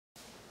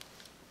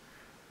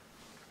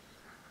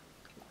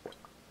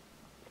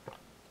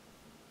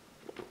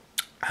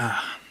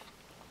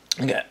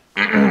Okay.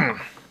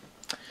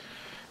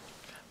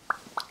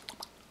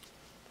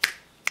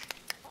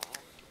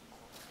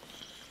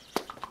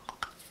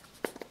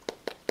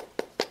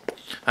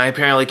 I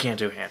apparently can't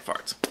do hand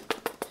farts.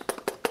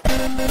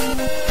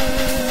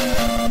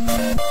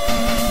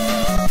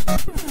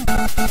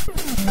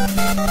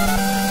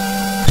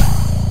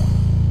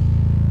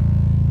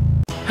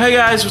 Hey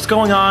guys, what's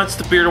going on? It's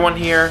the Bearded One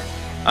here.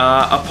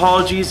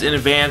 Apologies in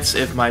advance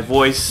if my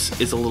voice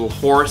is a little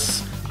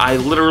hoarse. I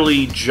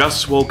literally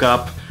just woke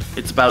up.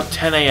 It's about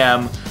 10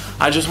 a.m.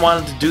 I just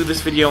wanted to do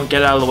this video and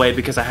get it out of the way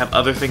because I have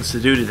other things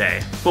to do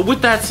today. But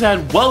with that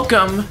said,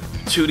 welcome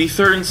to the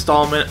third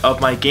installment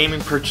of my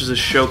Gaming Purchases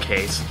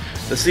Showcase,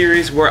 the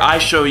series where I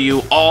show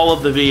you all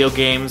of the video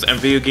games and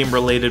video game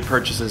related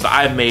purchases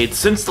I've made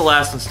since the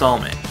last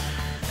installment.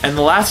 And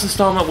the last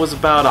installment was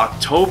about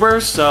October,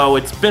 so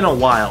it's been a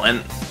while,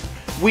 and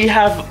we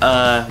have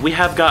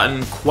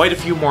gotten quite a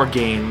few more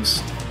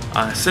games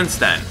since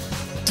then.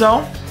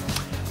 So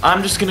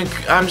I'm just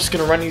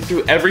gonna run you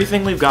through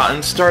everything we've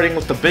gotten, starting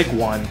with the big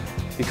one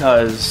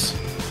because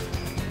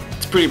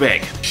it's pretty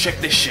big. Check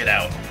this shit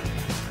out.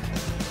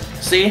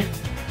 See?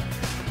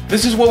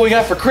 This is what we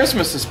got for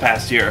Christmas this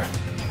past year.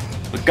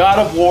 The God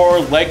of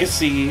War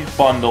Legacy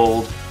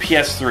bundled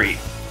PS3,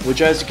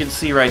 which, as you can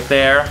see right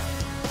there,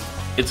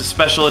 it's a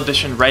special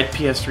edition red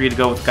PS3 to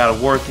go with God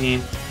of War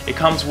theme. It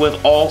comes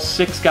with all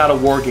 6 God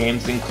of War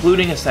games,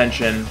 including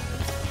Ascension,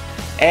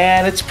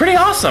 and it's pretty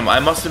awesome, I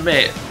must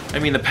admit. I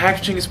mean, the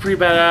packaging is pretty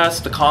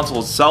badass, the console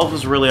itself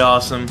is really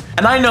awesome,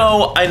 and I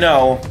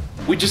know,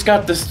 we just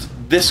got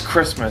this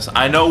Christmas.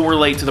 I know we're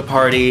late to the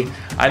party,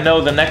 I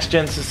know the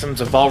next-gen systems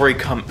have already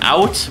come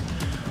out,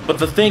 but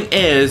the thing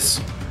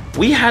is,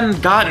 we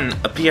hadn't gotten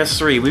a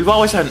PS3. We've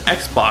always had an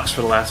Xbox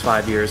for the last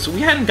 5 years, so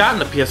we hadn't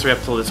gotten a PS3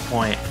 up till this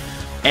point.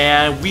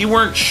 And we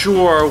weren't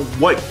sure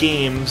what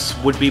games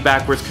would be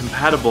backwards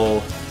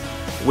compatible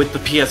with the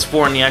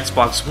PS4 and the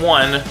Xbox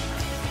One.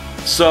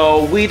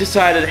 So we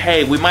decided,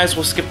 hey, we might as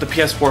well skip the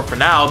PS4 for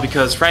now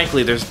because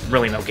frankly there's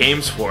really no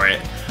games for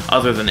it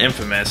other than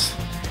Infamous.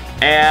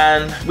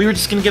 And we were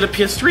just gonna get a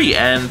PS3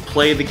 and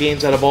play the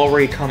games that have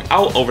already come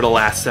out over the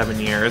last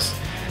 7 years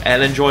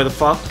and enjoy the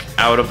fuck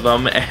out of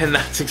them, and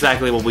that's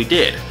exactly what we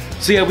did.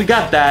 So yeah, we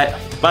got that.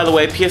 By the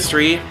way,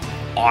 PS3,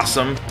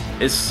 awesome.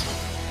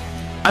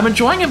 I'm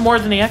enjoying it more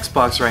than the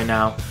Xbox right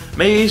now.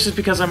 Maybe it's just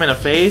because I'm in a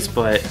phase,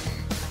 but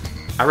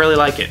I really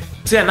like it.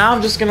 So yeah, now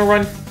I'm just gonna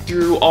run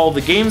through all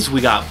the games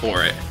we got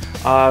for it.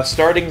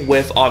 Starting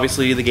with,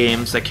 obviously, the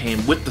games that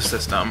came with the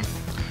system.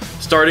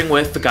 Starting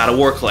with the God of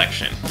War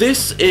Collection.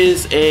 This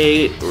is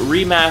a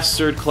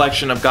remastered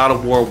collection of God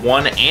of War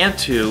 1 and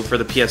 2 for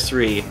the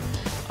PS3.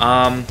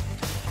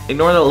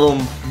 Ignore that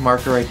little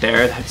marker right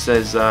there that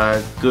says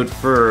good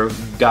for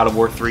God of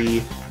War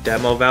 3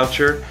 demo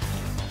voucher.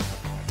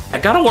 I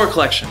God of War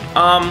Collection.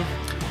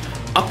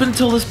 Up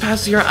until this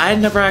past year, I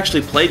had never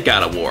actually played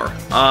God of War.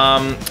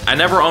 I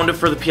never owned it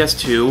for the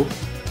PS2,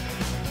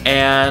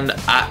 and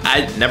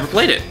I never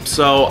played it.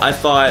 So I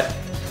thought,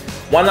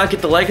 why not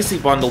get the Legacy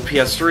Bundle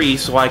PS3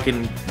 so I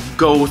can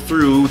go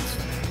through...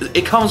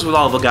 It comes with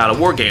all the God of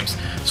War games,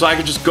 so I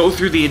can just go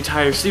through the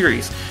entire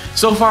series.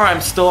 So far,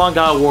 I'm still on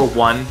God of War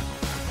 1.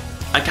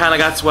 I kind of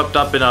got swept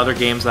up in other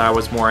games that I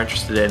was more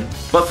interested in.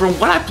 But from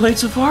what I've played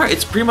so far,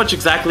 it's pretty much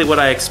exactly what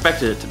I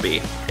expected it to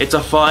be. It's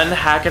a fun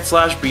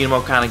hack-and-slash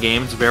beat-em-up kind of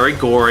game. It's very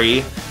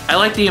gory. I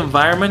like the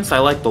environments, I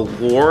like the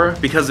lore,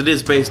 because it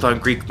is based on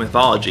Greek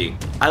mythology.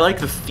 I like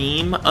the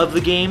theme of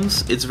the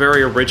games. It's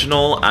very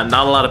original.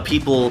 Not a lot of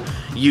people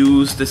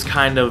use this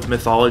kind of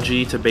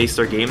mythology to base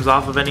their games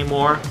off of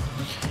anymore.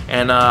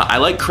 And I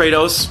like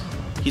Kratos.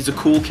 He's a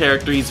cool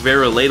character, he's a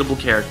very relatable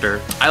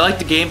character. I like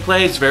the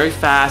gameplay, it's very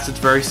fast, it's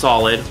very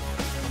solid.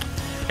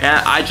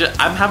 And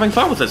I'm having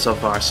fun with it so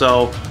far,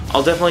 so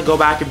I'll definitely go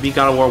back and beat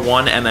God of War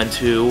 1 and then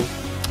 2,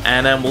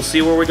 and then we'll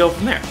see where we go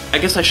from there. I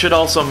guess I should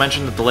also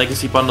mention that the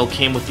Legacy Bundle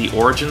came with the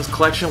Origins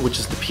Collection, which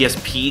is the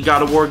PSP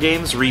God of War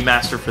games,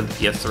 remastered for the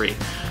PS3.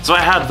 So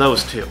I have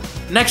those too.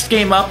 Next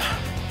game up,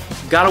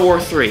 God of War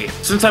 3.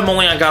 Since I'm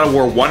only on God of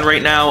War 1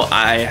 right now,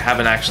 I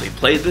haven't actually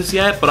played this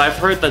yet, but I've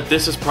heard that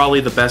this is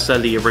probably the best out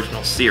of the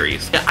original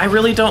series. I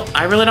really don't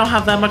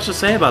have that much to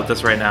say about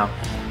this right now,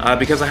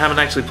 because I haven't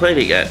actually played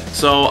it yet.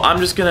 So I'm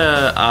just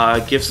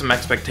gonna give some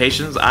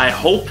expectations. I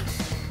hope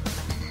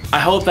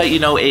that, you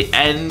know, it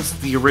ends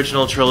the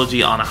original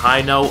trilogy on a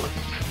high note,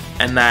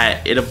 and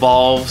that it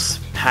evolves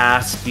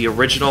past the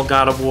original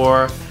God of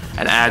War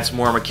and adds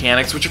more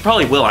mechanics, which it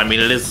probably will. I mean,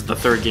 it is the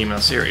third game in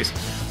the series.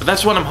 But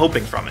that's what I'm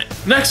hoping from it.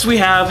 Next we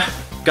have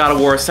God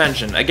of War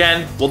Ascension.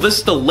 Again, well, this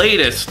is the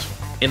latest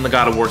in the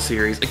God of War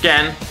series.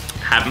 Again,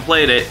 haven't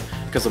played it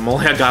because I'm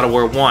only on God of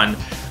War 1.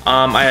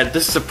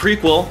 This is a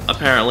prequel,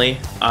 apparently,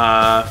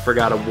 for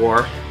God of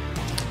War.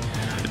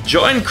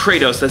 Join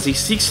Kratos as he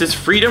seeks his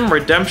freedom,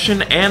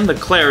 redemption, and the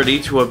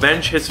clarity to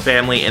avenge his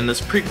family in this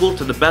prequel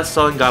to the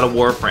best-selling God of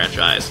War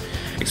franchise.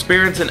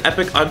 Experience an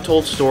epic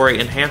untold story,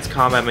 enhanced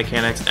combat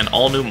mechanics, and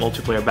all new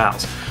multiplayer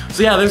battles.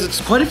 So yeah, there's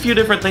quite a few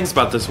different things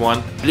about this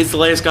one. It is the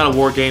latest God of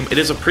War game. It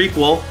is a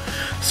prequel,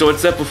 so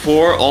it's set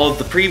before all of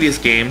the previous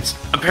games.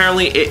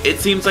 Apparently, it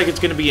seems like it's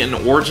going to be an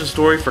origin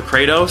story for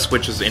Kratos,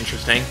 which is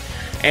interesting.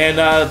 And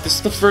this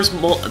is the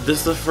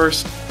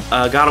first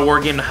God of War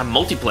game to have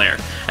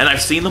multiplayer. And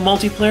I've seen the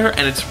multiplayer,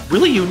 and it's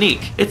really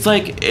unique. It's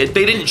like, they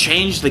didn't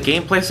change the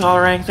gameplay style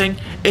or anything.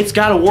 It's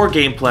God of War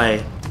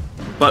gameplay,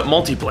 but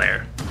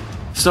multiplayer.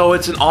 So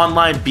it's an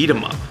online beat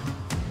 'em up.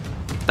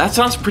 That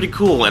sounds pretty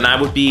cool, and I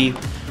would be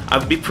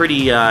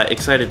pretty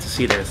excited to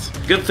see this.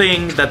 Good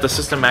thing that the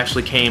system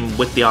actually came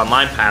with the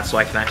online pass, so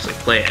I can actually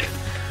play it.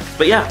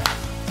 But yeah,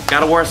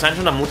 God of War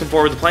Ascension, I'm looking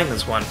forward to playing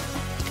this one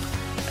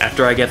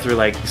after I get through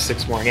like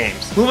 6 more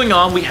games. Moving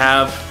on, we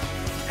have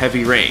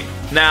Heavy Rain.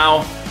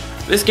 Now,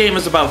 this game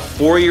is about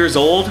 4 years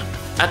old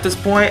at this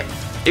point.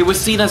 It was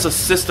seen as a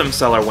system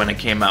seller when it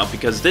came out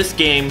because this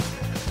game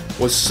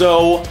was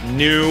so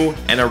new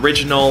and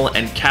original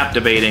and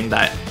captivating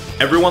that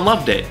everyone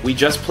loved it. We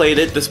just played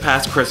it this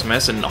past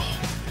Christmas, and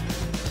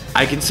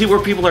I can see where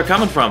people are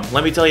coming from,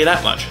 let me tell you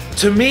that much.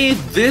 To me,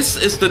 this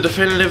is the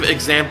definitive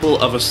example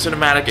of a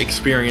cinematic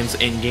experience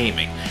in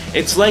gaming.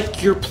 It's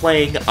like you're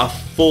playing a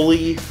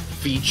fully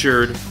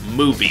featured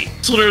movie.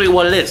 It's literally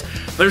what it is.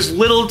 There's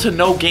little to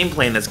no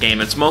gameplay in this game.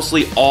 It's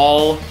mostly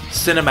all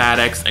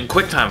cinematics and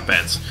QuickTime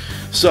events.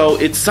 So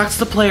it sucks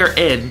the player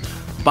in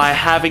by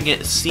having it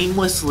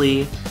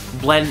seamlessly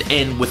blend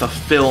in with a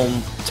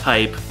film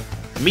type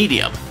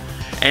medium.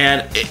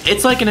 And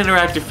it's like an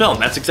interactive film.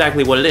 That's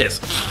exactly what it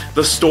is.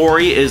 The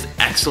story is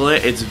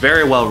excellent. It's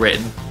very well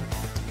written.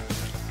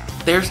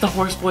 There's the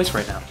hoarse voice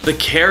right now. The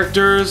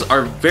characters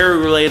are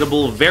very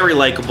relatable, very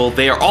likable.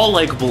 They are all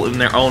likable in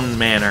their own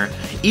manner.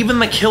 Even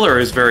the killer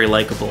is very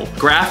likable.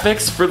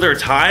 Graphics for their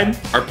time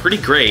are pretty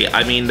great.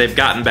 I mean, they've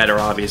gotten better,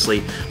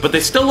 obviously, but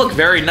they still look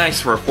very nice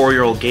for a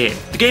 4-year-old game.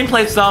 The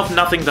gameplay itself,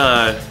 nothing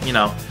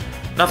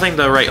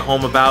to write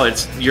home about.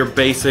 It's your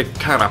basic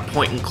kind of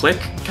point and click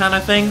kind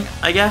of thing,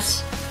 I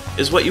guess,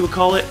 is what you would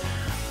call it.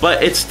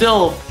 But it's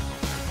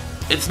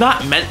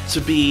not meant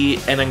to be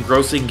an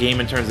engrossing game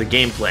in terms of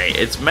gameplay.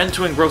 It's meant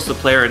to engross the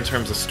player in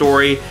terms of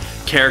story,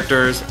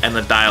 characters, and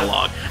the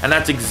dialogue. And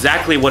that's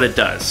exactly what it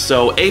does.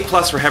 So A+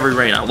 for Heavy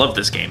Rain, I love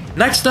this game.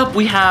 Next up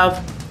we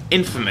have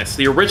Infamous,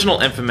 the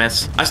original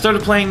Infamous. I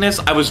started playing this.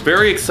 I was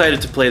very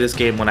excited to play this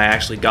game when I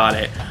actually got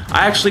it.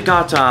 I actually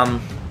got,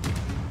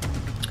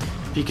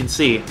 if you can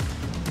see,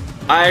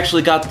 I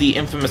actually got the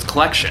Infamous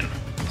Collection.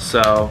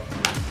 So,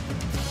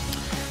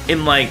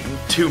 in like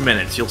 2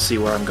 minutes, you'll see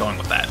where I'm going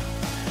with that.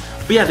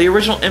 But yeah, the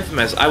original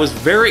Infamous, I was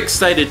very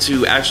excited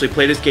to actually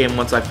play this game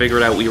once I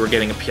figured out we were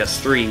getting a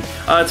PS3.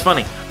 It's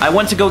funny, I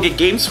went to go get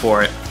games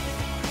for it,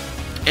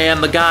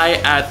 and the guy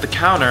at the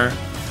counter,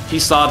 he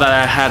saw that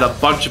I had a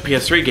bunch of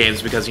PS3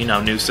 games because, you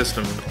know, new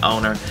system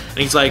owner, and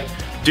he's like,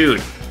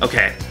 dude,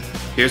 okay,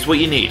 here's what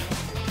you need.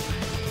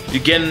 You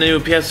get a new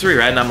PS3,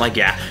 right? And I'm like,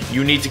 yeah,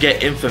 you need to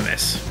get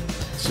Infamous.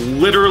 It's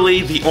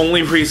literally the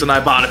only reason I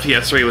bought a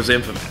PS3 was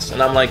Infamous.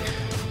 And I'm like,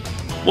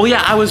 well,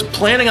 yeah, I was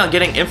planning on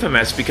getting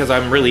Infamous because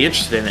I'm really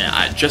interested in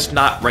it, just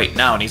not right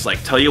now. And he's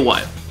like, tell you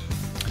what,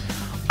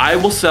 I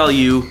will sell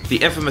you the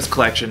Infamous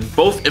Collection,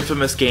 both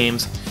Infamous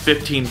games,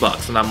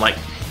 $15. And I'm like,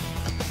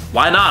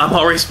 why not? I'm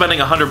already spending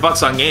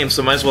 $100 on games,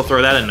 so might as well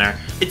throw that in there.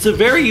 It's a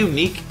very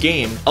unique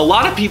game. A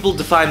lot of people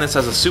define this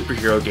as a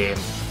superhero game,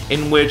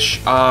 in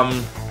which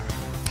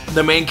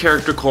the main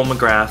character, Cole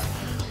McGrath,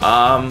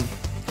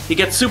 he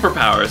gets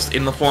superpowers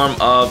in the form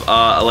of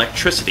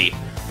electricity.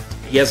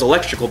 He has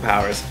electrical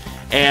powers.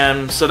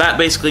 And so that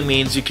basically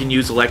means you can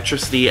use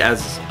electricity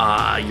as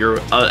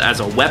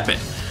a weapon.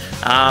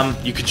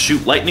 You can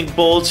shoot lightning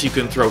bolts, you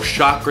can throw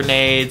shock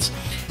grenades,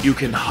 you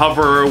can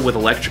hover with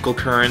electrical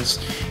currents,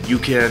 you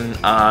can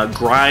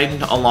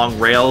grind along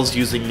rails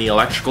using the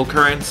electrical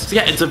currents. So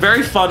yeah, it's a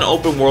very fun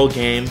open world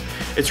game.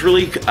 It's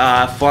really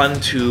fun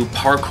to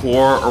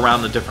parkour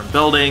around the different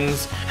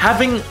buildings.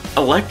 Having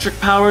electric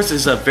powers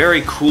is a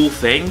very cool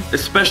thing,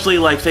 especially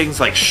like things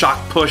like shock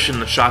push and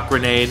the shock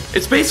grenade.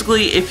 It's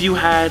basically if you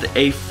had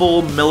a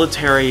full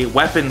military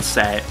weapon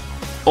set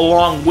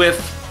along with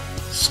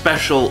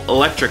special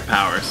electric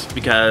powers,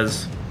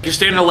 because your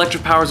standard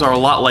electric powers are a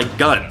lot like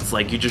guns,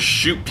 like you just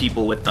shoot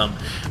people with them.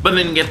 But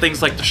then you get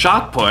things like the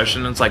shock push,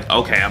 and it's like,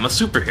 okay, I'm a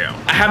superhero.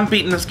 I haven't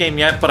beaten this game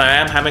yet, but I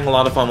am having a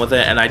lot of fun with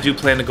it, and I do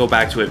plan to go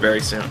back to it very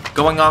soon.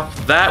 Going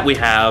off that, we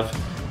have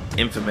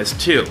Infamous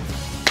 2.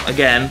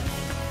 Again,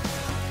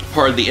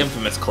 part of the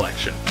Infamous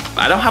collection.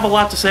 I don't have a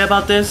lot to say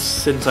about this,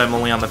 since I'm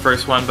only on the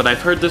first one, but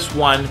I've heard this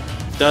one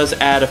does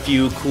add a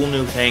few cool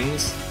new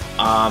things.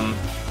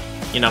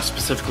 You know,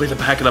 specifically the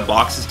back of the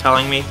box is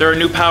telling me. There are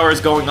new powers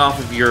going off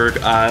of your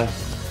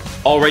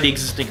already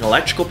existing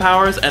electrical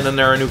powers, and then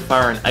there are new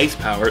fire and ice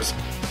powers,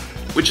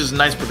 which is a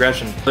nice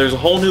progression. There's a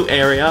whole new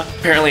area.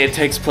 Apparently it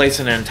takes place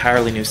in an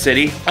entirely new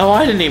city. Oh,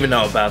 I didn't even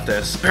know about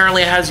this.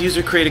 Apparently it has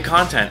user-created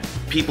content.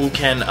 People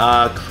can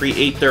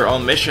create their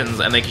own missions,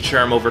 and they can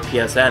share them over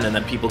PSN, and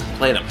then people can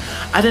play them.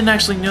 I didn't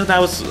actually know that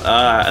was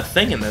a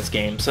thing in this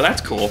game, so that's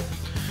cool.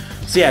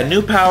 So yeah,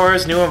 new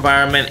powers, new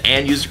environment,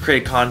 and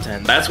user-created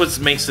content. That's what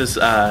makes this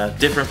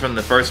different from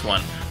the first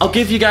one. I'll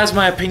give you guys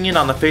my opinion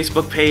on the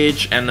Facebook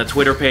page and the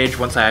Twitter page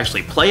once I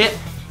actually play it.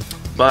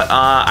 But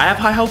I have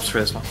high hopes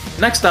for this one.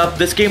 Next up,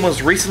 this game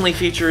was recently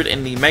featured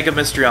in the Mega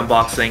Mystery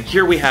Unboxing.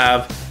 Here we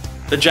have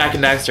the Jak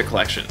and Daxter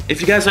Collection.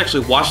 If you guys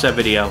actually watched that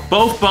video,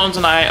 both Bones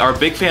and I are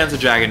big fans of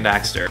Jak and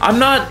Daxter. I'm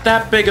not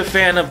that big a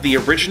fan of the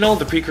original,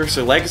 the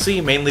Precursor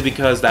Legacy, mainly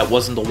because that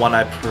wasn't the one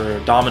I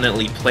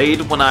predominantly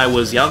played when I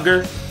was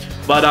younger.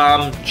 But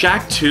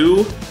Jak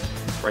 2,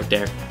 right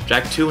there,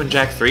 Jak 2 and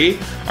Jak 3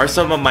 are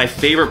some of my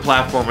favorite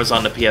platformers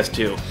on the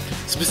PS2,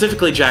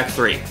 specifically Jak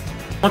 3.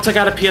 Once I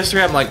got a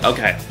PS3, I'm like,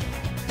 okay,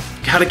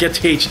 gotta get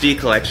the HD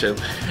collection.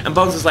 And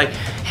Bones is like,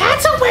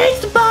 that's a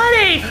waste of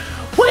money!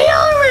 We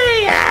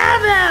already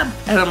have them!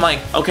 And I'm like,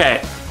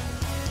 okay,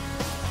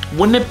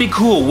 wouldn't it be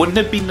cool, wouldn't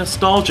it be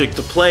nostalgic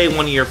to play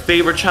one of your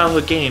favorite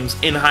childhood games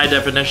in high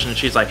definition? And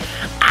she's like,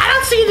 I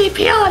don't see the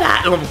appeal of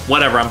that! And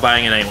whatever, I'm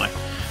buying it anyway.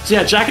 So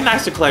yeah, Jak and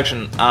Daxter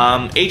Collection,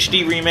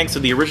 HD remakes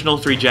of the original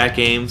 3 Jak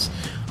games.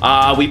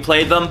 We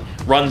played them,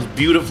 runs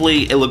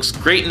beautifully, it looks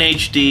great in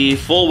HD,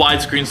 full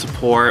widescreen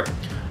support,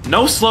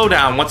 no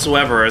slowdown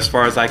whatsoever as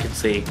far as I can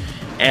see.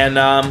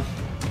 And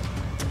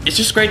it's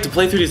just great to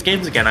play through these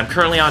games again. I'm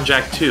currently on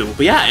Jak 2.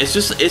 But yeah, it's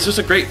just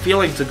a great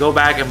feeling to go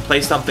back and play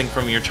something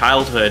from your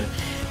childhood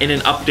in an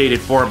updated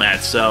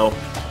format. So,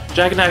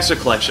 Jak and Daxter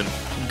Collection,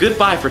 good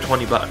buy for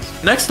 20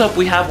 bucks. Next up,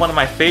 we have one of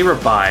my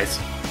favorite buys,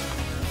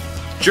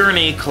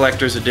 Journey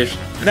Collector's Edition.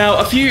 Now,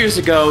 a few years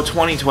ago,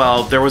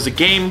 2012, there was an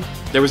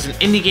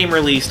indie game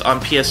released on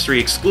PS3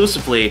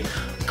 exclusively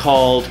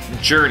called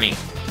Journey.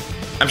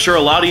 I'm sure a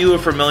lot of you are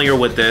familiar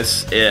with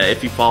this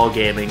if you follow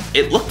gaming.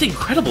 It looked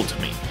incredible to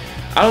me.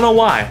 I don't know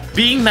why.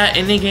 Being that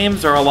indie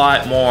games are a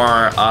lot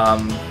more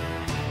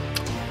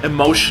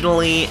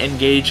emotionally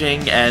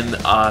engaging and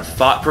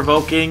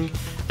thought-provoking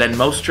than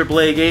most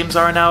AAA games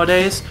are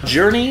nowadays.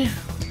 Journey,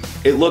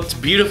 it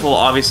looked beautiful,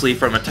 obviously,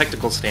 from a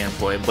technical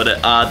standpoint, but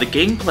the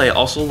gameplay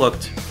also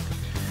looked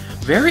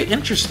very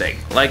interesting.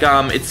 Like,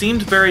 it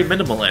seemed very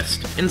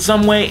minimalist. In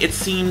some way, it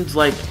seemed,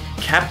 like,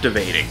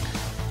 captivating.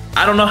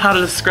 I don't know how to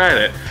describe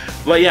it,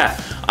 but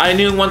yeah, I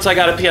knew once I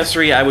got a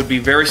PS3, I would be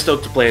very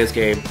stoked to play this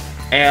game.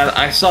 And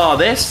I saw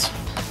this,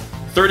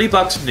 30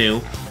 bucks new,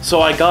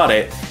 so I got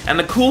it. And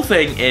the cool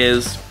thing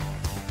is,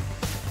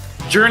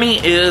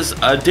 Journey is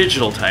a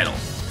digital title.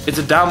 It's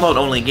a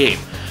download-only game.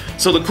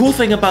 So the cool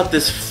thing about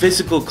this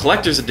physical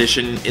collector's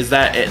edition is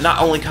that it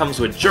not only comes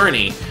with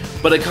Journey,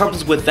 but it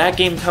comes with that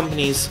game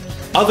company's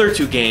other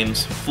 2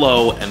 games,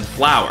 Flow and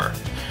Flower.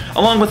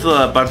 Along with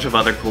a bunch of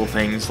other cool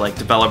things like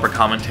developer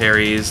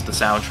commentaries, the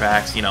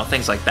soundtracks, you know,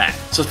 things like that.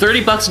 So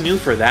 30 bucks new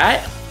for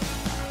that?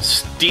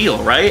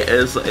 Steal, right?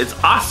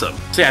 It's awesome.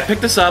 So yeah, I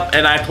picked this up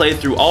and I played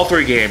through all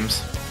 3 games.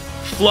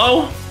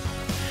 Flow,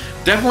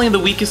 definitely the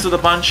weakest of the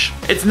bunch.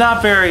 It's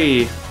not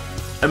very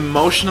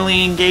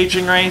emotionally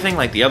engaging or anything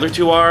like the other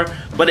 2 are,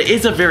 but it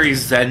is a very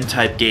zen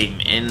type game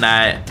in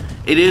that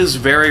it is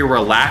very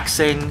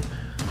relaxing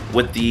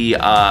with the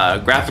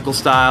graphical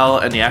style,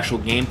 and the actual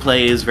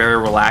gameplay is very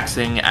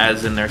relaxing,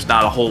 as in there's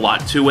not a whole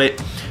lot to it.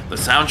 The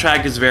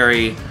soundtrack is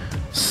very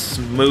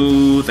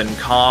smooth and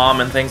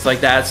calm and things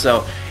like that,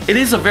 so it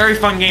is a very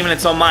fun game in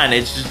its own mind.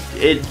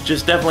 It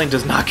just definitely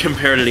does not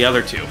compare to the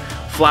other 2.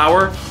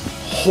 Flower,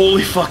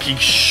 holy fucking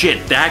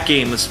shit, that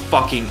game is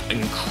fucking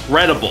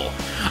incredible.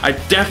 I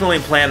definitely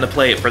plan to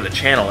play it for the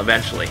channel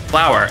eventually.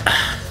 Flower,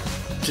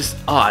 just,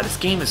 this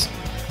game is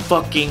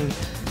fucking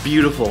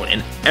beautiful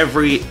in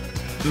every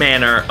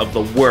manner of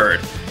the word.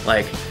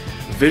 Like,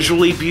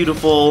 visually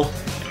beautiful,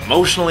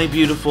 emotionally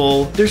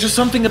beautiful. There's just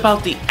something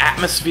about the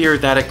atmosphere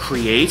that it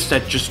creates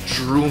that just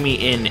drew me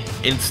in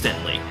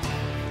instantly.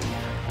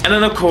 And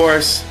then of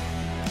course,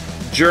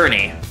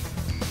 Journey.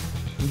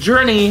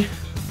 Journey,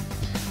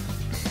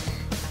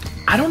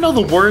 I don't know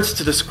the words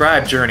to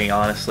describe Journey,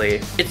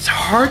 honestly. It's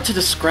hard to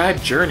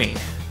describe Journey.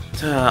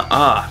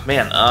 I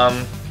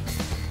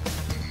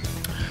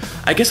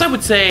guess I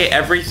would say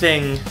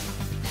everything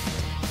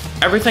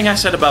I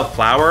said about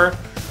Flower,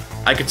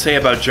 I could say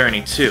about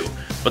Journey too.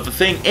 But the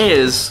thing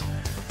is,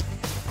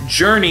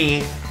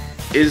 Journey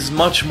is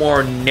much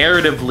more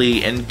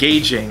narratively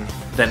engaging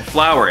than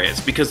Flower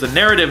is, because the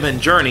narrative in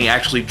Journey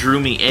actually drew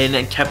me in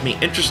and kept me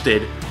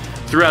interested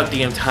throughout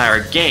the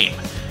entire game.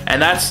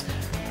 And that's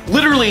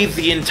literally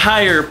the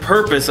entire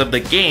purpose of the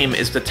game,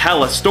 is to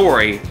tell a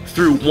story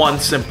through one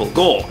simple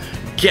goal.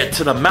 Get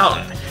to the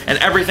mountain. And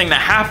everything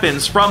that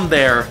happens from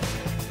there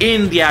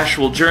in the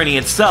actual journey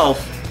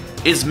itself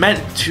is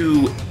meant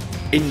to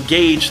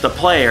engage the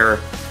player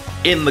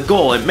in the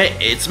goal.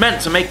 It's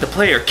meant to make the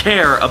player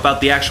care about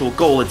the actual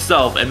goal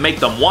itself and make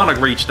them want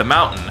to reach the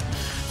mountain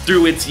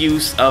through its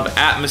use of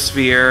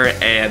atmosphere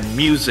and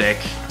music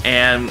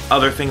and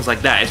other things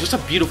like that. It's just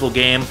a beautiful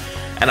game,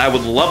 and I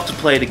would love to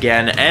play it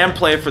again and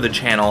play it for the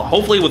channel,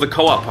 hopefully with a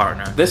co-op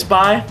partner. This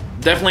buy,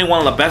 definitely one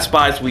of the best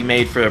buys we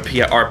made for our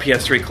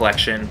PS3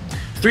 collection.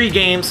 3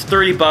 games,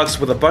 30 bucks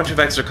with a bunch of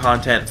extra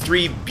content,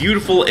 3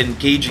 beautiful,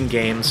 engaging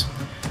games.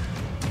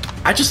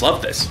 I just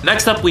love this.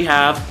 Next up we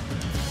have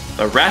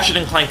the Ratchet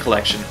and Clank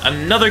Collection,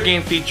 another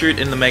game featured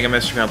in the Mega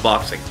Mystery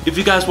Unboxing. If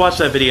you guys watched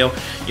that video,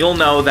 you'll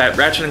know that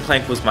Ratchet and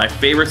Clank was my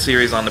favorite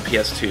series on the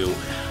PS2.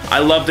 I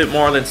loved it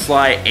more than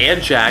Sly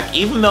and Jak,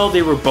 even though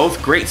they were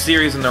both great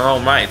series in their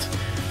own rights.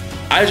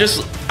 I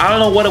don't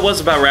know what it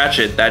was about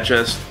Ratchet that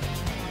just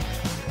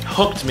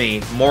hooked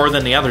me more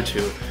than the other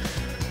two.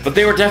 But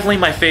they were definitely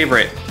my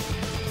favorite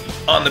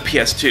on the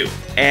PS2.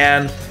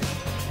 And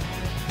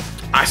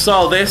I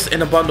saw this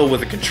in a bundle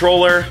with a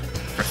controller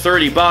for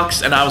 30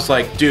 bucks, and I was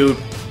like, dude,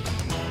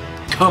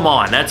 come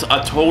on, that's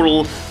a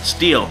total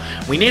steal.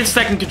 We need a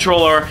second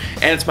controller,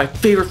 and it's my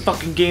favorite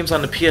fucking games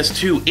on the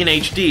PS2 in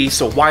HD,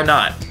 so why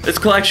not? This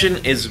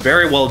collection is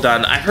very well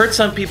done. I've heard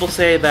some people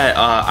say that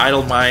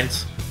Idle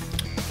Minds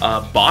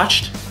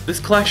botched this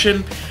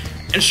collection,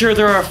 and sure,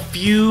 there are a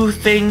few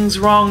things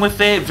wrong with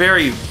it,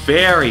 very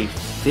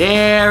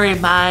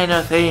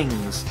minor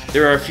things.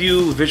 There are a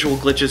few visual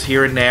glitches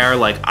here and there,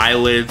 like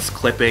eyelids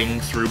clipping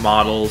through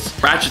models.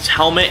 Ratchet's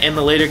helmet in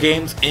the later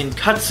games, in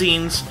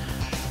cutscenes,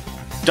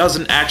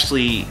 doesn't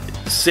actually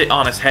sit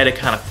on his head, it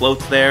kind of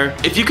floats there.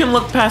 If you can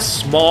look past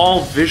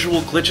small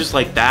visual glitches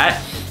like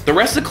that, the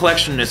rest of the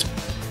collection is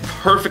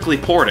perfectly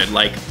ported.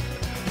 Like,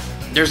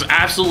 there's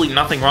absolutely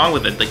nothing wrong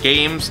with it. The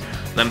games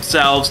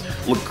themselves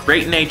look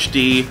great in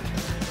HD,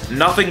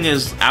 nothing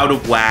is out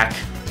of whack.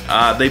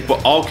 They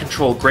all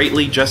control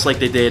greatly, just like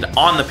they did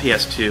on the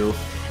PS2,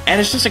 and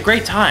it's just a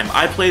great time.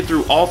 I played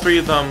through all three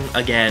of them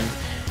again,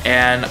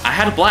 and I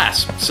had a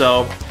blast.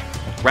 So,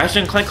 Ratchet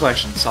and Clank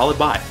Collection, solid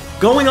buy.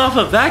 Going off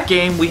of that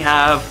game, we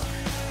have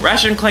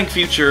Ratchet and Clank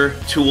Future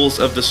Tools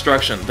of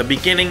Destruction, the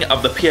beginning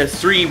of the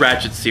PS3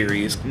 Ratchet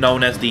series,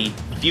 known as the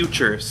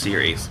Future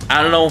series.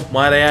 I don't know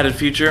why they added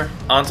Future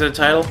onto the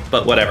title,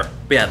 but whatever.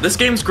 But yeah, this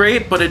game's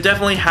great, but it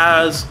definitely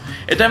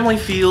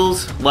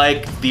feels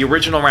like the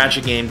original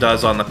Ratchet game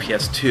does on the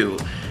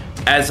PS2.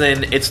 As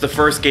in, it's the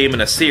first game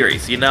in a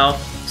series, you know?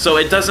 So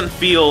it doesn't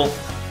feel...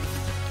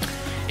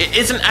 It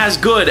isn't as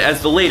good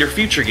as the later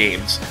Future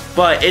games,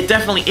 but it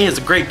definitely is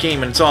a great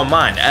game in its own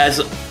mind. As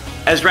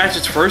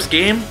Ratchet's first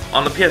game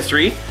on the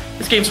PS3,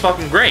 this game's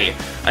fucking great.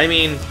 I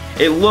mean,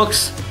 it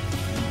looks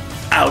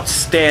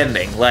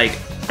outstanding. Like,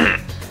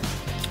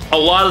 a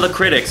lot of the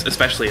critics,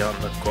 especially on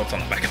the quotes on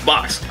the back of the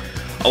box,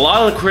 a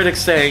lot of the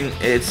critics saying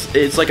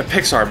it's like a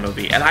Pixar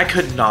movie, and I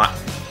could not.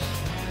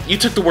 You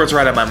took the words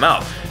right out of my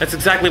mouth. That's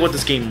exactly what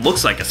this game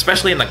looks like,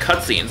 especially in the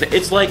cutscenes.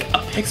 It's like a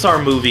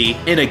Pixar movie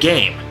in a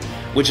game,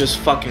 which is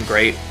fucking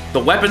great. The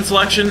weapon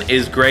selection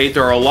is great.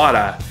 There are a lot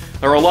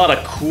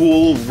of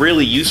cool,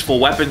 really useful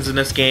weapons in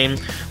this game.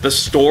 The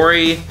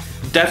story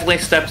definitely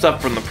steps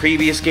up from the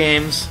previous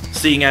games,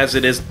 seeing as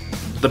it is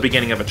the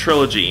beginning of a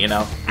trilogy, you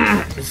know?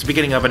 It's the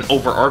beginning of an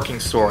overarching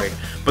story.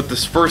 But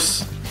this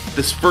first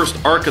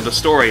arc of the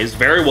story is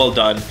very well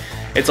done.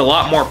 It's a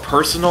lot more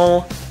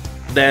personal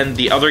than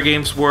the other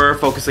games were,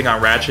 focusing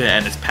on Ratchet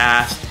and his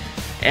past.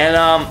 And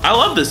I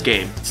love this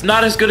game. It's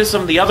not as good as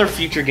some of the other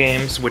Future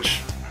games, which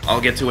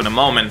I'll get to in a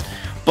moment,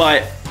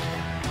 but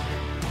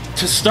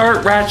to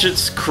start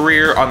Ratchet's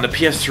career on the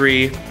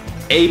PS3,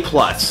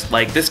 A+.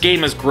 Like, this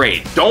game is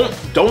great.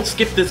 Don't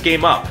skip this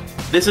game up.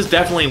 This is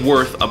definitely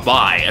worth a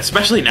buy,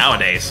 especially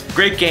nowadays.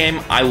 Great game,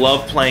 I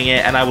love playing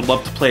it, and I would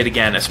love to play it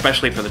again,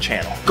 especially for the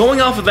channel. Going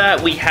off of that,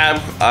 we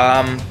have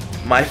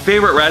my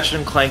favorite Ratchet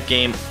and Clank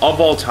game of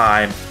all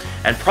time,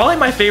 and probably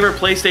my favorite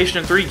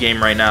PlayStation 3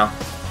 game right now.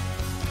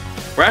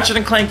 Ratchet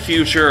and Clank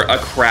Future: A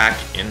Crack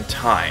in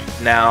Time.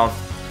 Now,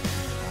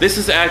 this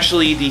is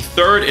actually the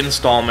third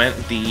installment,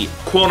 the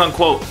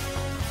quote-unquote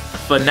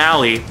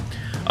finale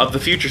of the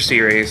Future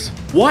series.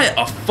 What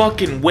a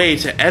fucking way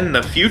to end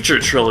the Future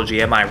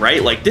trilogy, am I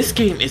right? Like, this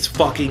game is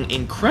fucking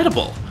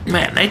incredible.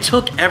 Man, they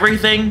took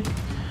everything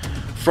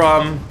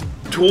from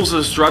Tools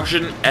of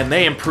Destruction and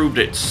they improved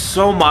it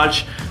so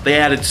much. They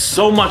added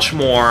so much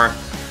more.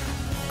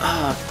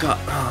 Oh, God.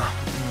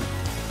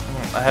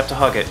 I have to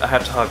hug it. I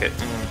have to hug it.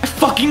 I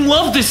fucking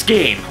love this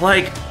game!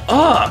 Like,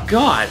 oh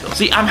god.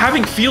 See, I'm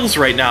having feels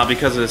right now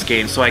because of this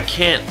game, so I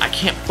can't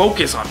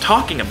focus on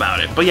talking about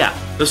it. But yeah,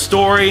 the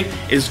story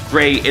is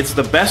great. It's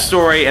the best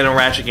story in a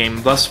Ratchet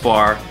game thus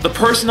far. The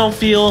personal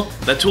feel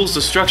that Tools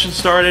of Destruction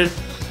started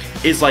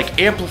is like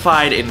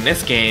amplified in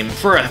this game.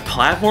 For a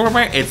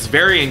platformer, it's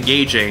very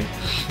engaging.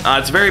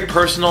 It's very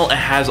personal. It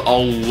has a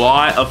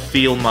lot of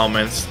feel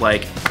moments,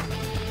 like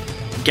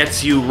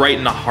gets you right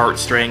in the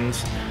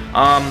heartstrings.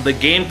 The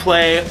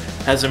gameplay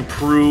has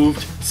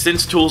improved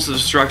since Tools of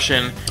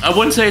Destruction. I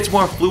wouldn't say it's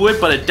more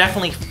fluid, but it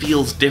definitely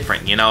feels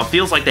different, you know? It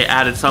feels like they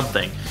added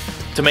something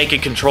to make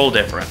it control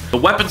different. The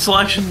weapon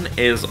selection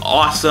is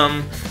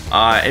awesome,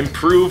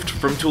 improved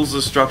from Tools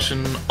of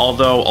Destruction,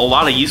 although a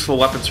lot of useful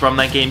weapons from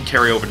that game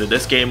carry over to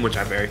this game, which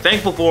I'm very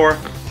thankful for.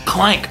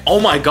 Clank, oh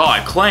my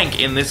god,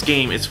 Clank in this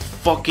game is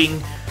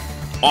fucking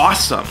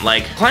awesome.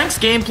 Like, Clank's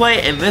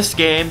gameplay in this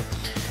game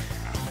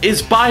is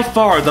by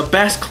far the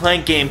best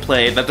Clank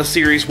gameplay that the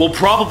series will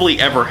probably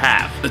ever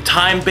have. The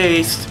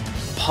time-based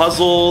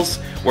puzzles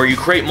where you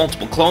create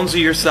multiple clones of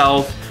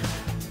yourself.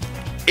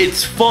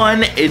 It's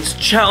fun, it's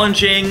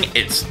challenging,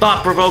 it's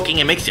thought-provoking,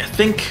 it makes you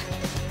think.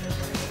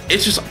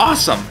 it's just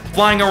awesome.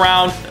 Flying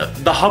around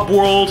the hub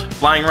world,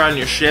 flying around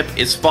your ship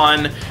is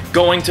fun.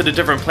 Going to the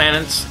different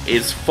planets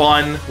is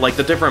fun. Like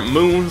the different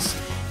moons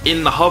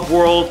in the hub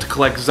world to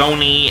collect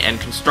Zoni and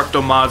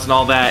Constructo mods and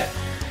all that.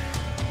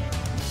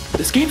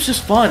 This game's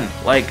just fun.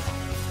 Like,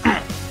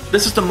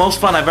 this is the most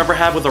fun I've ever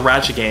had with a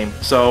Ratchet game.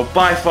 So,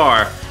 by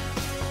far,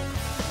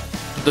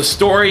 the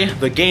story,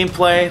 the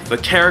gameplay, the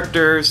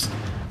characters,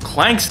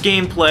 Clank's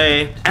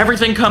gameplay,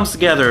 everything comes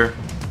together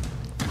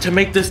to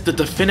make this the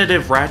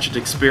definitive Ratchet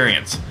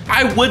experience.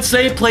 I would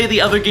say play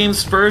the other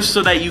games first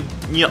so that you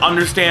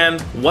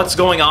understand what's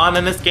going on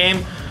in this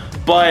game,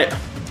 but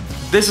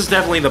this is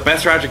definitely the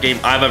best Ratchet game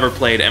I've ever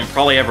played and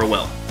probably ever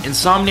will.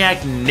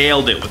 Insomniac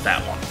nailed it with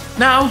that one.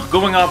 Now,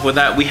 going off with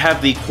that, we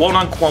have the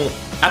quote-unquote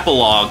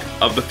epilogue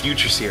of the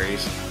Future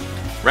series,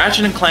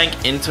 Ratchet and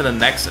Clank Into the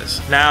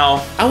Nexus.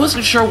 Now, I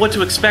wasn't sure what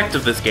to expect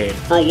of this game.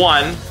 For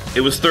one,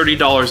 it was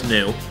 $30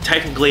 new,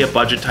 technically a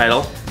budget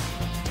title,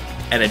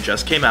 and it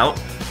just came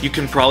out. You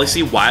can probably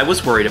see why I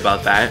was worried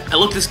about that. I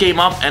looked this game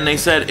up and they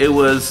said it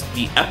was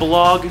the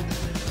epilogue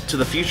to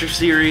the Future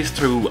series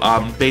to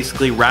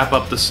basically wrap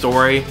up the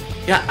story.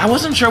 Yeah, I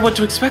wasn't sure what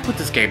to expect with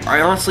this game.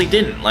 I honestly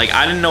didn't. Like,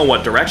 I didn't know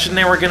what direction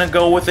they were gonna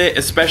go with it,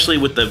 especially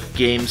with the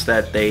games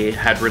that they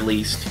had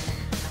released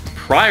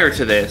prior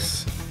to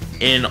this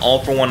in All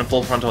for One and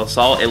Full Frontal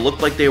Assault. It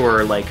looked like they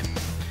were, like,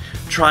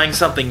 trying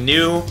something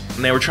new,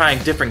 and they were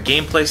trying different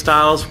gameplay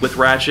styles with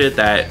Ratchet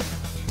that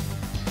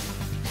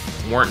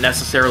weren't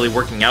necessarily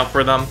working out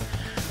for them.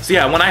 So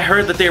yeah, when I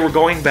heard that they were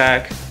going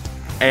back,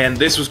 and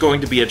this was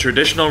going to be a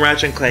traditional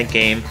Ratchet and Clank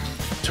game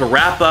to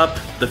wrap up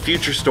the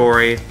Future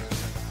story,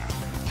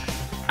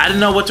 I didn't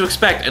know what to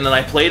expect, and then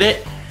I played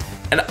it,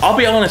 and I'll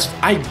be honest,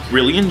 I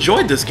really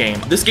enjoyed this game.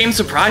 This game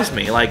surprised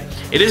me. Like,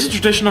 it is a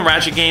traditional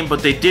Ratchet game,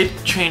 but they did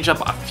change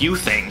up a few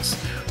things.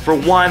 For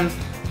one,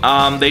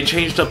 they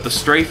changed up the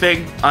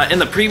strafing. In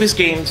the previous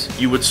games,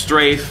 you would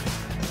strafe,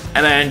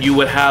 and then you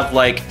would have,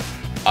 like,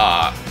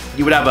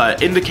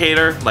 an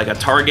indicator, like a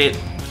target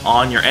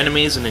on your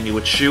enemies, and then you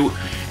would shoot.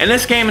 In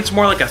this game, it's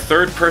more like a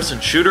third-person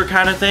shooter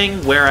kind of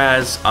thing,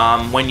 whereas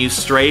when you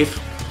strafe,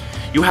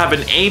 you have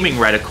an aiming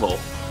reticle,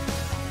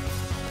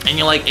 and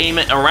you like aim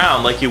it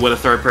around like you would a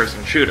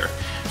third-person shooter.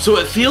 So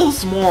it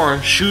feels more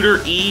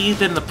shooter-y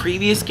than the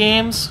previous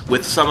games,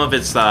 with some of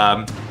its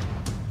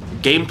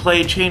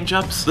gameplay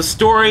change-ups. The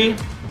story,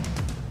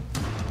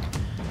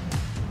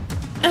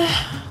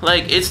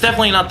 like, it's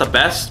definitely not the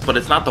best, but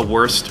it's not the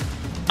worst.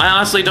 I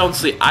honestly don't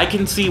see, I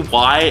can see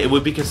why it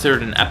would be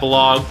considered an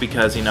epilogue,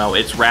 because, you know,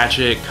 it's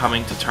Ratchet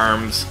coming to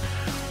terms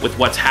with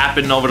what's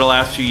happened over the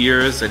last few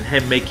years and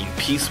him making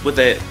peace with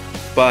it,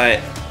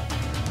 but,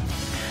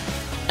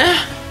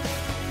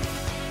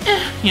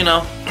 you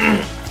know,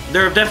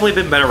 there have definitely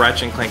been better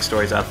Ratchet and Clank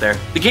stories out there.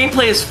 The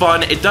gameplay is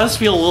fun. It does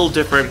feel a little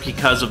different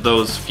because of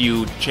those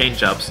few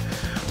change-ups,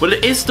 but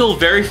it is still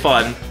very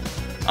fun.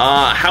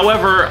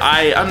 However,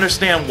 I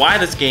understand why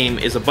this game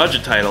is a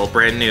budget title,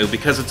 brand new,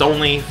 because it's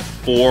only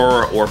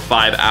 4 or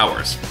 5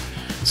 hours.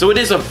 So it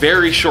is a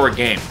very short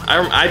game.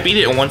 I beat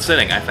it in one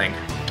sitting, I think,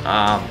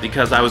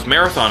 because I was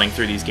marathoning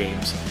through these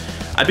games.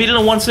 I beat it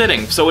in one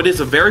sitting, so it is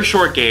a very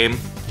short game,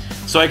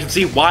 so I can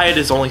see why it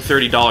is only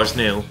 $30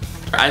 new.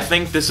 I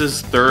think this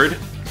is third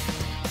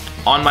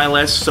on my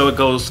list, so it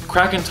goes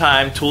Crack in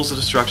Time, Tools of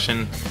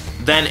Destruction,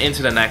 then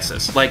Into the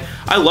Nexus. Like,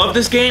 I love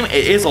this game.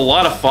 It is a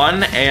lot of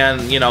fun,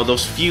 and, you know,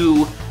 those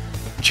few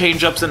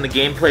change-ups in the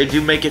gameplay do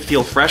make it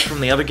feel fresh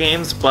from the other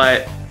games,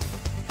 but,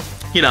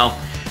 you know,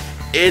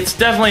 it's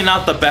definitely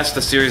not the best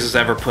the series has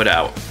ever put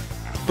out.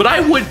 But I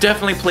would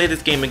definitely play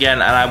this game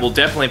again, and I will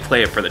definitely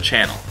play it for the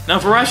channel. Now,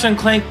 for Ratchet and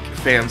Clank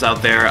fans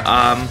out there,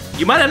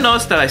 you might have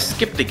noticed that I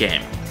skipped a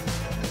game.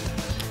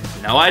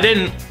 No, I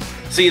didn't.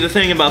 See, the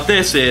thing about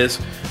this is,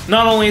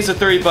 not only is it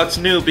 30 bucks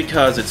new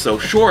because it's so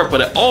short,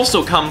 but it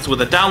also comes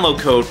with a download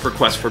code for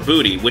Quest for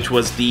Booty, which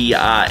was the,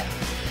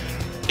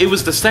 it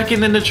was the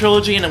second in the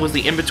trilogy, and it was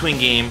the in-between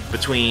game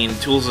between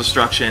Tools of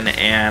Destruction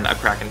and A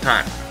Crack in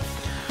Time.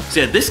 So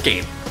yeah, this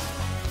game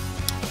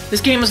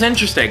is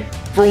interesting.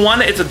 For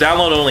one, it's a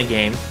download-only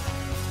game.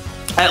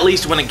 At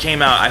least when it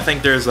came out. I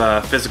think there's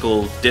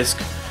physical disc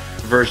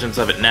versions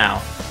of it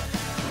now.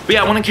 But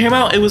yeah, when it came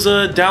out, it was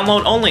a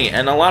download-only,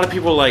 and a lot of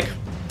people were like,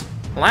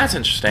 well, that's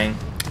interesting.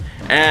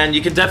 And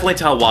you can definitely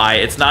tell why.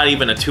 It's not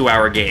even a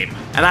 2-hour game.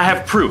 And I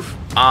have proof.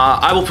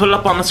 I will put it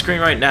up on the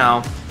screen right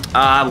now.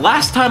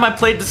 Last time I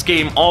played this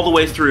game all the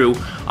way through,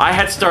 I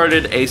had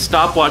started a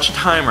stopwatch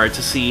timer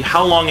to see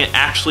how long it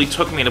actually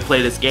took me to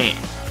play this game.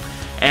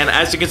 And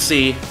as you can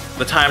see,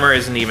 the timer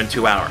isn't even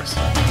 2 hours.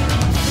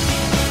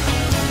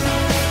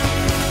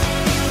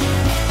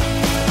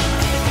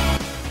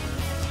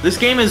 This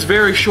game is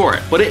very short,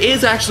 but it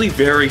is actually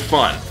very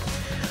fun.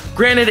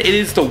 Granted, it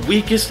is the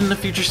weakest in the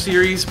Future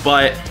series,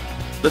 but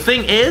the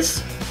thing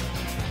is,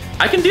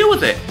 I can deal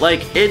with it.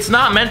 Like, it's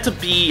not meant to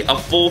be a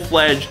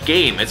full-fledged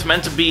game. It's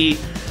meant to be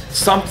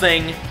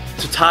something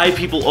to tie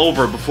people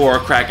over before A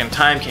Crack in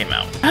Time came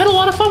out. I had a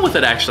lot of fun with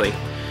it, actually.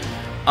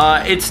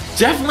 It's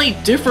definitely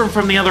different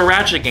from the other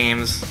Ratchet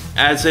games,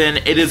 as in,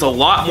 it is a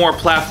lot more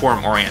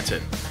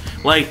platform-oriented.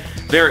 Like,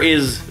 there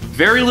is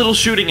very little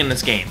shooting in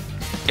this game.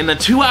 In the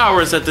 2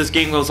 hours that this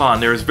game goes on,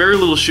 there is very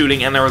little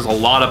shooting and there is a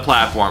lot of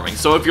platforming.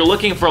 So if you're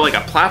looking for like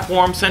a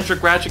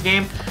platform-centric Ratchet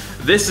game,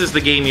 this is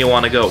the game you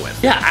want to go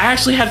with. Yeah, I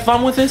actually had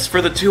fun with this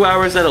for the 2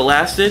 hours that it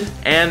lasted,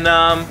 and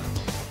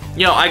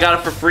you know, I got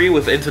it for free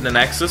with Into the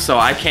Nexus, so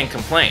I can't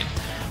complain.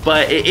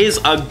 But it is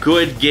a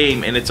good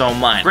game in its own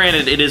mind.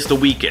 Granted, it is the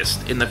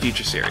weakest in the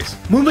Future series.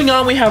 Moving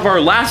on, we have our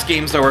last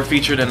games that were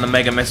featured in the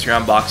Mega Mystery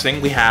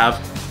Unboxing. We have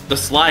the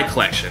Sly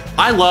Collection.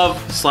 I love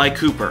Sly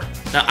Cooper.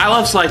 Now, I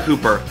love Sly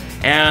Cooper,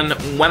 and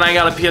when I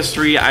got a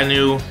PS3, I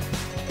knew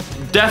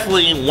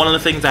definitely one of the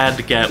things I had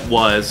to get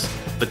was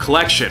the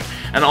collection,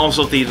 and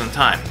also Thieves in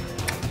Time.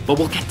 But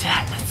we'll get to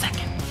that in a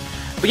second.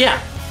 But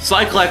yeah,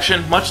 Sly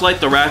Collection, much like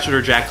the Ratchet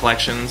or Jak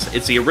collections,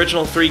 it's the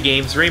original 3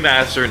 games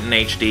remastered in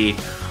HD.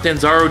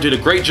 Tanzaro did a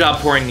great job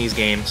pouring these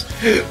games.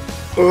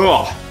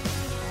 Ugh.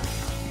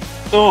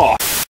 Ugh.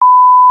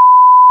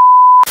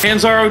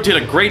 Tanzaro did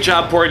a great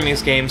job porting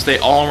these games. They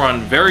all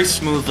run very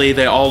smoothly.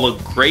 They all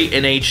look great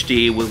in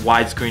HD with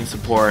widescreen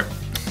support.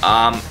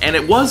 And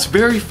it was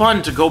very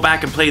fun to go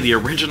back and play the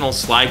original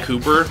Sly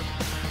Cooper.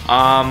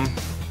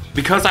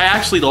 Because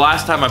the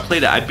last time I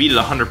played it, I beat it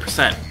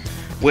 100%.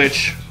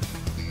 Which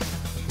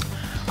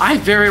I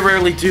very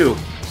rarely do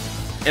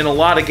in a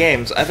lot of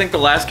games. I think the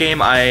last game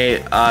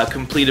I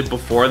completed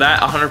before that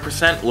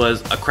 100%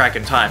 was A Crack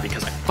in Time,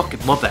 because I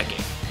fucking love that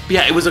game. But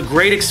yeah, it was a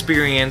great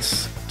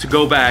experience to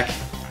go back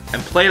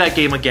and play that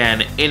game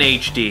again in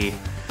HD.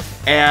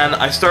 And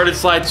I started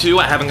Sly 2,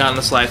 I haven't gotten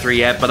to Sly 3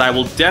 yet, but I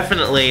will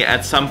definitely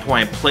at some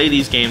point play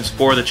these games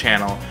for the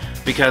channel,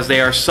 because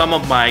they are some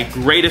of my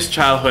greatest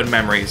childhood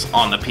memories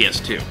on the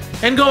PS2.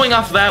 And going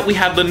off of that, we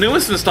have the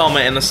newest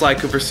installment in the Sly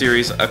Cooper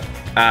series,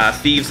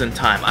 Thieves in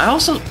Time. I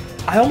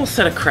almost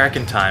said A Crack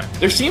in Time.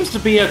 There seems to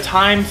be a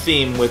time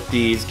theme with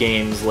these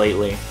games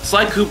lately.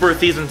 Sly Cooper,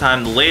 Thieves in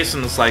Time, the latest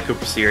in the Sly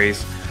Cooper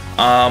series.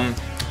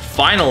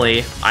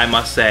 Finally, I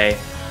must say,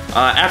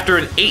 after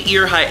an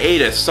 8-year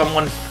hiatus,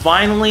 someone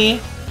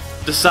finally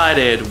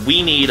decided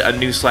we need a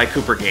new Sly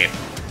Cooper game.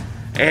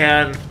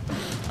 And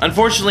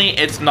unfortunately,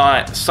 it's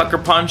not Sucker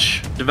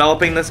Punch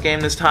developing this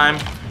game this time.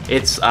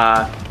 It's,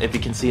 if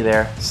you can see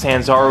there,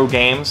 Tanzaro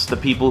Games, the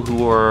people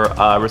who were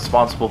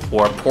responsible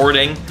for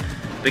porting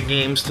the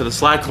games to the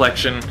Sly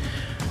Collection.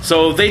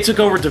 So they took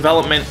over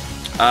development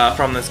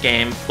from this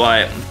game,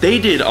 but they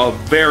did a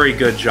very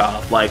good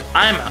job. Like,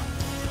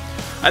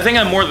 I think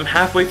I'm more than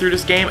halfway through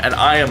this game, and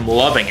I am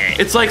loving it.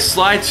 It's like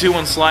Sly 2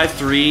 and Sly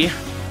 3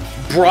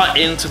 brought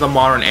into the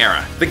modern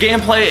era. The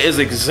gameplay is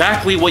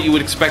exactly what you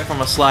would expect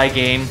from a Sly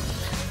game,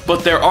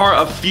 but there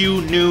are a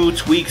few new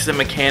tweaks and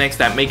mechanics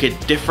that make it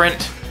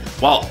different,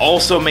 while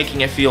also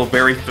making it feel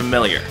very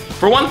familiar.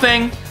 For one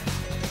thing,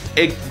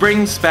 it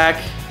brings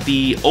back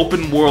the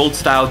open world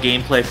style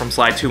gameplay from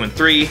Sly 2 and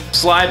 3.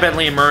 Sly,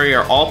 Bentley, and Murray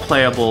are all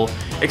playable,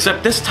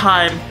 except this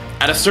time,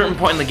 at a certain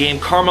point in the game,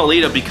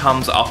 Carmelita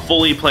becomes a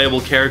fully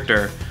playable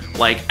character.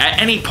 Like,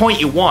 at any point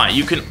you want,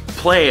 you can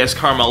play as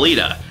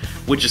Carmelita,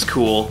 which is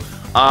cool.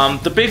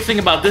 The big thing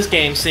about this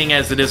game, seeing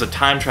as it is a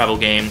time travel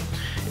game,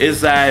 is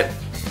that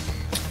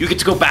you get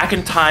to go back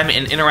in time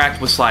and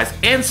interact with Sly's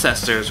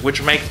ancestors,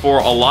 which make for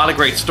a lot of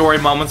great story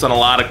moments and a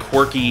lot of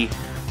quirky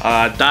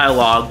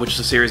dialogue, which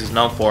the series is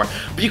known for.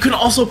 But you can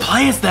also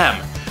play as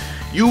them.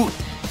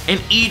 In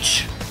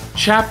each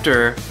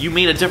chapter, you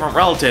meet a different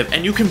relative,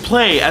 and you can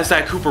play as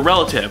that Cooper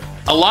relative.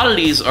 A lot of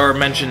these are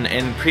mentioned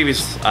in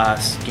previous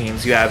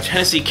games. You have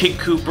Tennessee Kid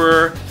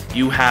Cooper,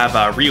 you have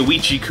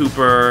Ryoichi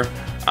Cooper,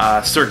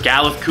 Sir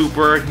Gallup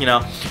Cooper, you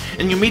know,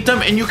 and you meet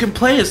them and you can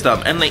play as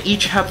them, and they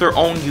each have their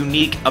own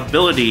unique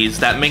abilities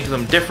that make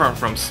them different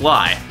from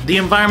Sly. The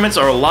environments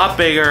are a lot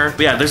bigger,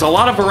 but yeah, there's a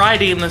lot of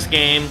variety in this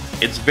game.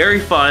 It's very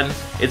fun.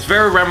 It's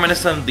very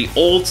reminiscent of the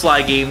old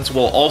Sly games,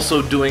 while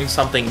also doing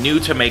something new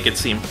to make it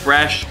seem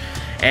fresh.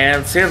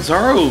 And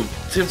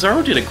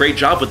Tanzaro did a great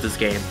job with this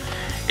game.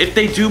 If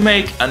they do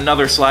make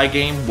another Sly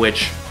game,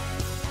 which...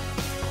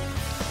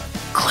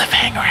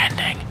 cliffhanger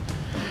ending.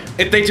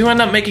 If they do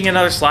end up making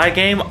another Sly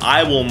game,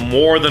 I will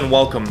more than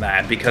welcome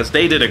that, because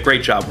they did a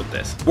great job with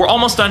this. We're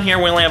almost done here.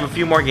 We only have a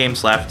few more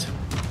games left,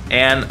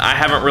 and I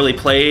haven't really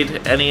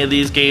played any of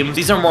these games.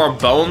 These are more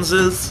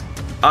Bones'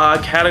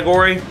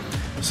 category,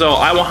 so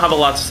I won't have a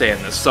lot to say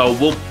in this, so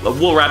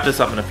we'll wrap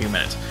this up in a few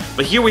minutes.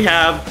 But here we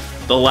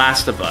have The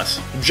Last of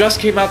Us. Just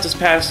came out this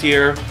past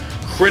year.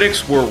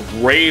 Critics were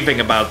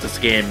raving about this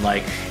game.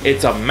 Like,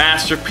 it's a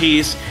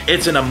masterpiece,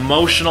 it's an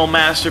emotional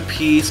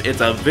masterpiece,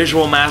 it's a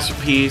visual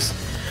masterpiece.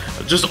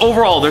 Just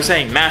overall, they're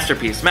saying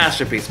masterpiece,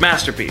 masterpiece,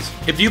 masterpiece.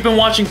 If you've been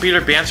watching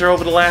Peter Banter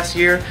over the last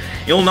year,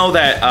 you'll know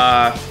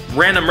that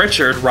Random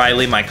Richard,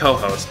 Riley, my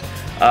co-host,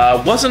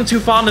 wasn't too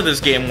fond of this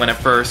game when he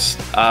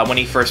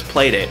first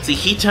played it. See,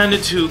 he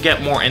tended to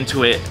get more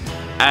into it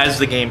as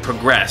the game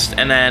progressed,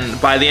 and then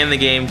by the end of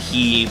the game,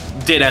 he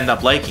did end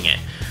up liking it.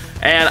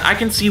 And I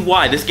can see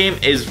why. This game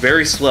is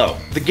very slow.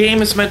 The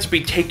game is meant to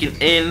be taken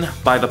in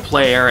by the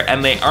player,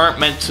 and they aren't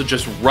meant to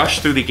just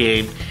rush through the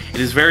game.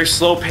 It is very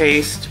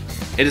slow-paced.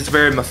 It is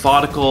very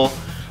methodical,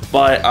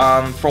 but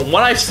from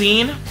what I've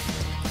seen,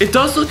 it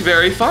does look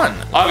very fun.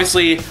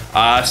 Obviously,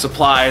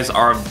 supplies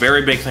are a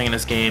very big thing in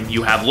this game.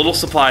 You have little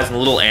supplies and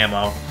little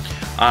ammo.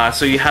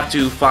 So you have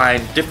to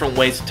find different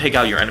ways to take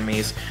out your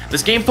enemies.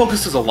 This game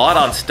focuses a lot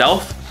on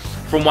stealth.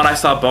 From what I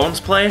saw Bones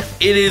play,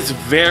 it is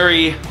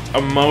very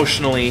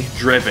emotionally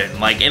driven.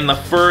 Like in the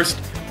first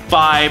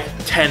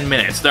 5-10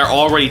 minutes, they're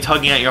already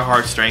tugging at your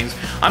heartstrings.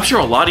 I'm sure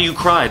a lot of you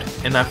cried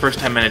in that first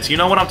 10 minutes. You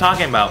know what I'm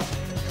talking about.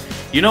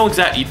 You know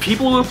exactly,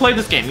 people who have played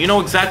this game, you know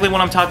exactly what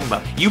I'm talking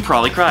about. You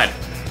probably cried.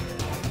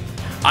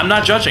 I'm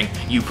not judging,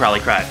 you probably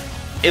cried.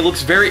 It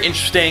looks very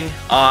interesting.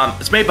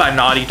 It's made by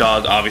Naughty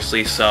Dog,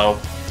 obviously, so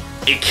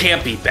it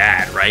can't be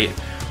bad, right?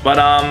 But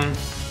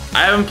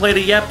I haven't played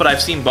it yet, but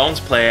I've seen Bones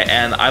play it,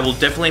 and I will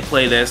definitely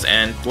play this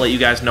and let you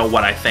guys know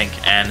what I think,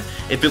 and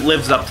if it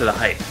lives up to the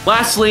hype.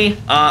 Lastly,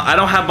 I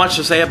don't have much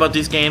to say about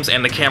these games,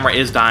 and the camera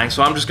is dying,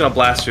 so I'm just gonna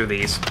blast through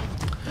these.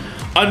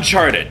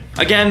 Uncharted.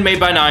 Again, made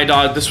by Naughty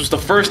Dog. This was the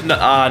first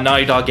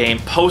Naughty Dog game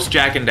post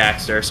Jak and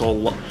Daxter,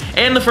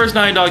 and the first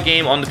Naughty Dog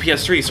game on the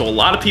PS3, so a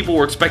lot of people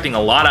were expecting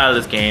a lot out of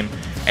this game,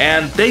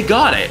 and they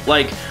got it.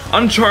 Like,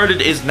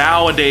 Uncharted is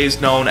nowadays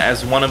known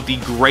as one of the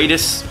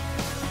greatest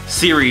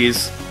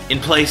series in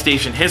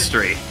PlayStation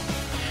history.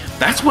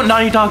 That's what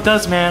Naughty Dog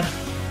does, man.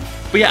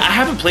 But yeah, I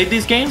haven't played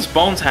these games,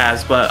 Bones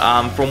has, but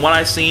from what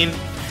I've seen,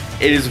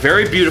 it is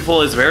very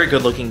beautiful, it's a very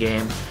good looking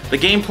game. The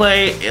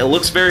gameplay, it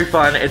looks very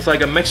fun. It's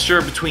like a mixture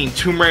between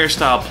Tomb Raider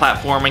style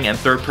platforming and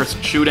third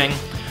person shooting.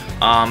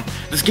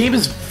 This game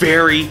is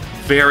very,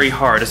 very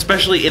hard,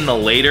 especially in the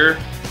later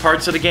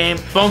parts of the game.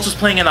 Bones was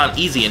playing it on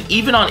easy, and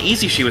even on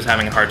easy she was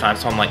having a hard time,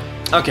 so I'm like,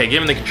 okay,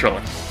 give me the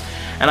controller.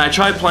 And I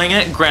tried playing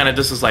it, granted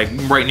this is like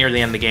right near the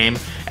end of the game,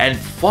 and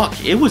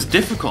fuck, it was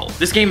difficult.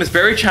 This game is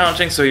very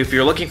challenging, so if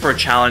you're looking for a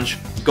challenge,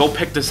 go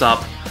pick this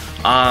up.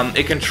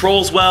 It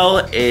controls well,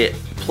 it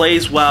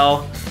plays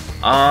well,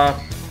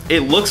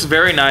 it looks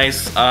very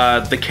nice.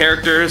 The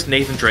characters,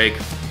 Nathan Drake,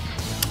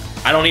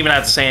 I don't even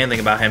have to say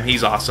anything about him,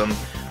 he's awesome.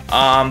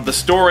 The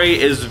story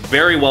is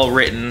very well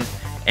written,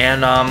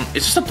 and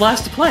it's just a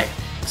blast to play.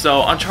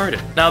 So,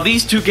 Uncharted. Now,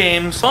 these two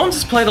games, Bones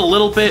has played a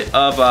little bit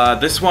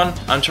of this one,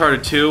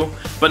 Uncharted 2,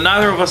 but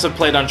neither of us have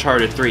played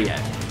Uncharted 3 yet.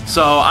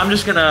 So, I'm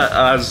just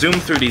gonna zoom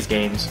through these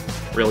games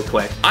really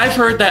quick. I've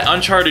heard that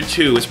Uncharted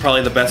 2 is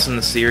probably the best in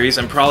the series,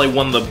 and probably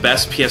one of the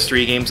best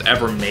PS3 games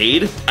ever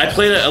made. I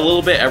played it a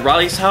little bit at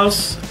Riley's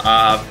house.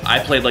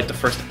 I played like the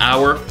first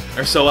hour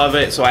or so of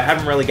it, so I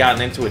haven't really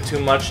gotten into it too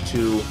much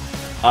to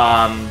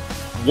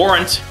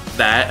warrant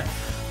that.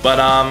 But,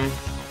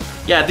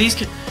 yeah,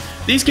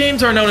 these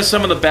games are known as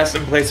some of the best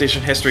in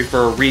PlayStation history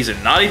for a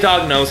reason. Naughty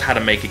Dog knows how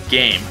to make a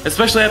game,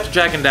 especially after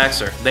Jak and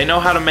Daxter. They know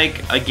how to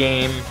make a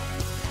game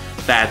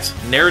that's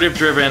narrative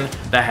driven,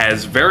 that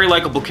has very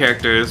likable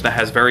characters, that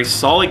has very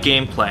solid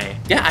gameplay.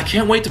 Yeah, I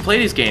can't wait to play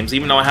these games,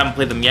 even though I haven't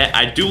played them yet.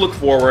 I do look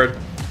forward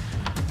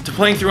to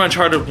playing through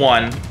Uncharted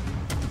 1,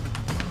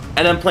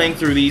 and then playing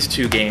through these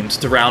two games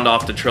to round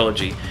off the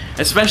trilogy.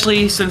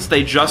 Especially since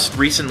they just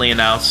recently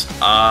announced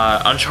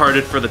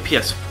Uncharted for the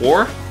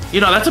PS4.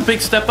 You know, that's a big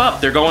step up.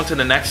 They're going to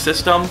the next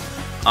system.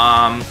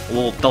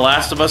 Well, The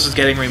Last of Us is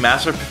getting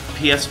remastered for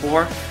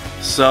PS4.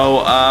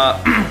 So,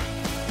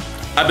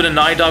 I've been a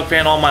Naughty Dog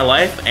fan all my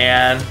life,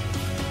 and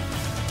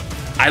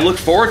I look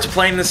forward to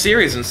playing the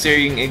series and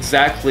seeing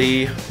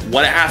exactly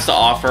what it has to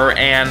offer,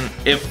 and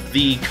if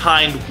the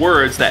kind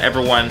words that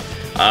everyone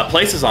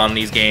places on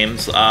these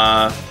games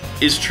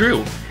is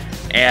true.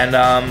 And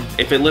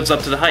if it lives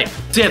up to the hype.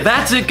 So yeah,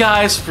 that's it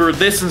guys for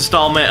this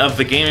installment of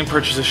the Gaming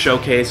Purchases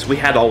Showcase. We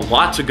had a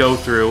lot to go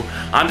through.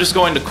 I'm just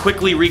going to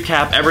quickly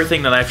recap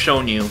everything that I've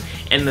shown you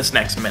in this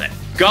next minute.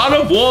 God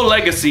of War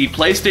Legacy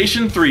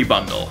PlayStation 3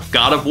 Bundle,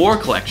 God of War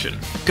Collection,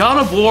 God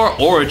of War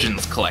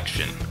Origins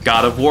Collection,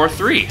 God of War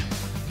 3,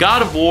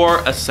 God of War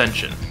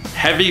Ascension,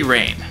 Heavy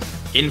Rain,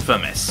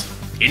 Infamous,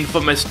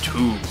 Infamous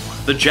 2,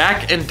 the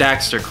Jak and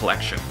Daxter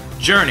Collection,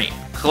 Journey,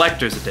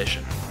 Collector's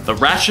Edition, the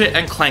Ratchet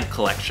and Clank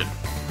Collection,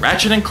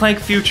 Ratchet and Clank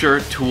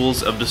Future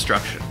Tools of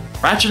Destruction,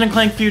 Ratchet and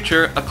Clank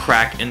Future A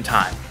Crack in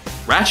Time,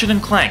 Ratchet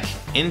and Clank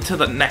Into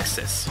the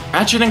Nexus,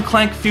 Ratchet and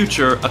Clank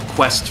Future A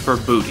Quest for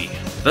Booty,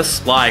 the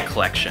Sly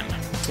Collection,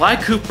 Sly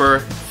Cooper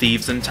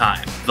Thieves in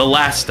Time, The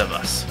Last of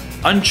Us,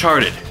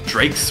 Uncharted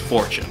Drake's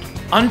Fortune,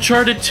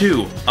 Uncharted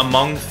 2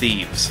 Among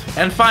Thieves,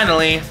 and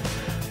finally,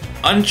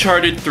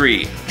 Uncharted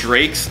 3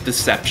 Drake's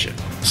Deception.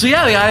 So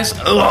yeah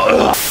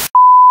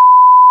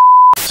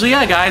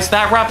guys,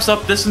 that wraps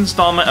up this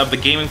installment of the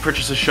Gaming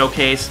Purchases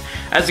Showcase.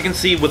 As you can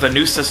see, with a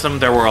new system,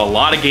 there were a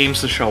lot of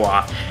games to show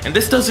off, and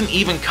this doesn't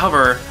even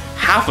cover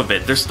half of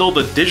it. There's still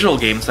the digital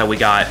games that we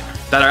got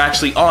that are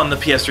actually on the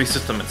PS3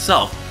 system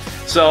itself.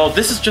 So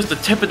this is just the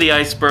tip of the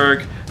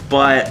iceberg,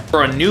 but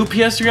for a new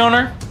PS3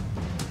 owner,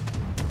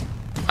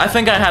 I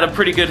think I had a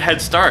pretty good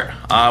head start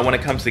when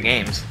it comes to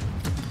games.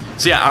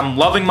 So yeah, I'm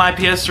loving my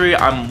PS3,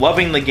 I'm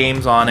loving the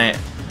games on it.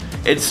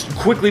 It's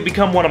quickly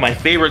become one of my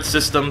favorite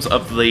systems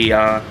of the,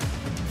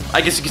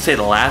 I guess you could say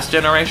the last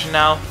generation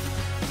now.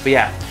 But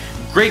yeah,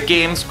 great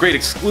games, great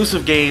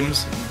exclusive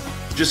games,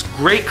 just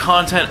great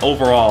content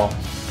overall.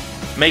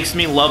 Makes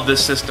me love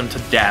this system to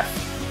death.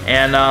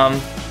 And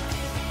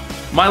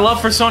my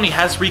love for Sony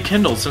has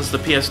rekindled since the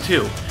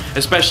PS2,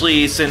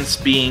 especially since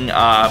being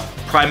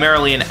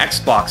primarily an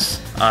Xbox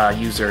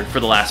user for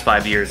the last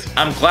 5 years.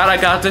 I'm glad I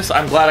got this.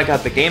 I'm glad I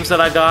got the games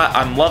that I got.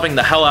 I'm loving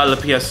the hell out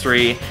of the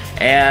PS3,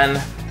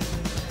 and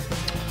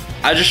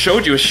I just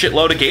showed you a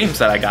shitload of games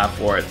that I got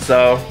for it.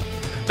 So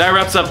that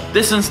wraps up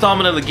this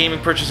installment of the Gaming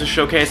Purchases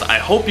Showcase. I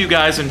hope you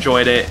guys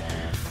enjoyed it.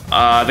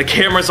 The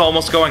camera's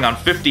almost going on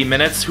 50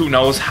 minutes. Who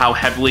knows how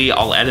heavily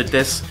I'll edit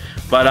this.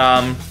 But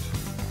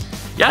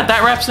yeah,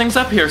 that wraps things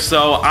up here.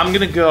 So I'm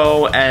gonna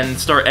go and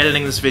start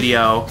editing this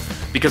video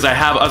because I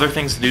have other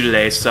things to do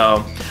today.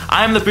 So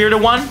I'm the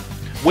Bearded One.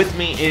 With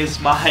me is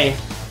my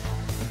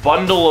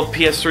bundle of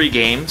PS3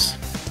 games.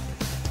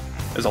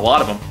 There's a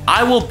lot of them.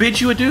 I will bid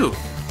you adieu.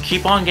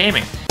 Keep on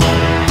gaming.